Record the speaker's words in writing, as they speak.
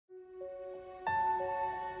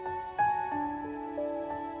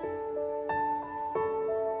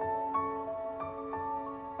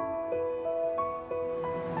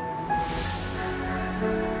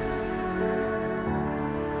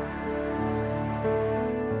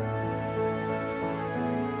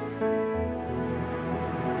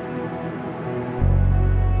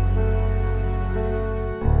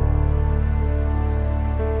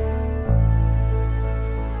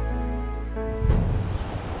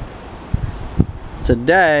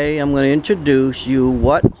Today I'm going to introduce you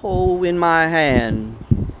what hold in my hand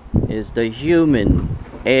is the human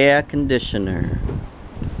air conditioner.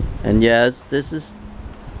 And yes, this is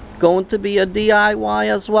going to be a DIY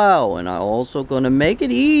as well, and I'm also going to make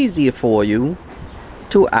it easier for you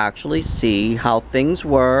to actually see how things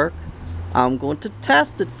work. I'm going to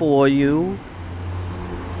test it for you,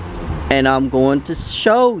 and I'm going to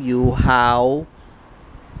show you how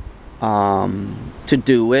to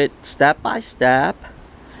do it step by step,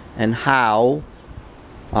 and how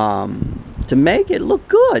to make it look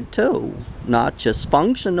good too, not just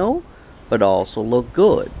functional but also look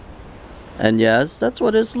good. And yes, that's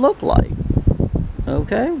what it's look like.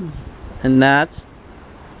 Okay, and that's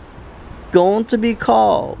going to be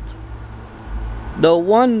called the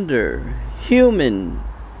Wonder Human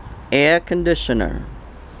Air Conditioner.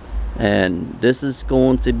 And this is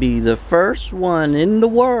going to be the first one in the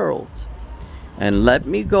world. And let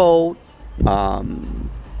me go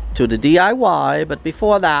to the DIY, but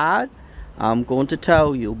before that, I'm going to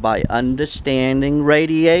tell you, by understanding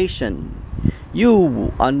radiation,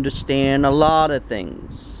 you understand a lot of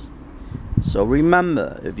things. So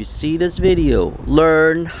remember, if you see this video,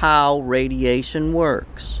 learn how radiation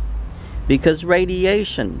works, because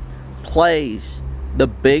radiation plays the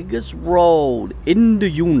biggest role in the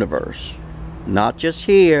universe, not just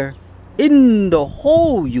here, in the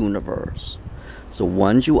whole universe. So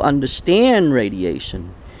once you understand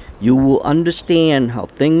radiation, you will understand how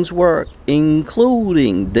things work,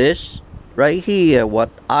 including this right here, what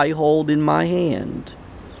I hold in my hand.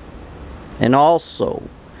 And also,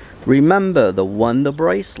 remember the Wonder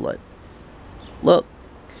bracelet. Look,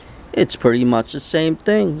 it's pretty much the same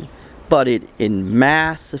thing, but it in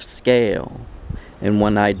massive scale. And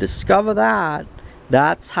when I discover that,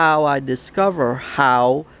 that's how I discover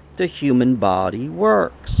how the human body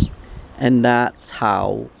works. And that's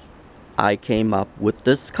how I came up with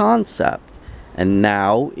this concept. And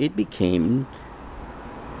now it became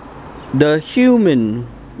the Human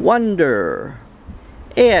Wonder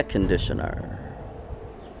Air Conditioner.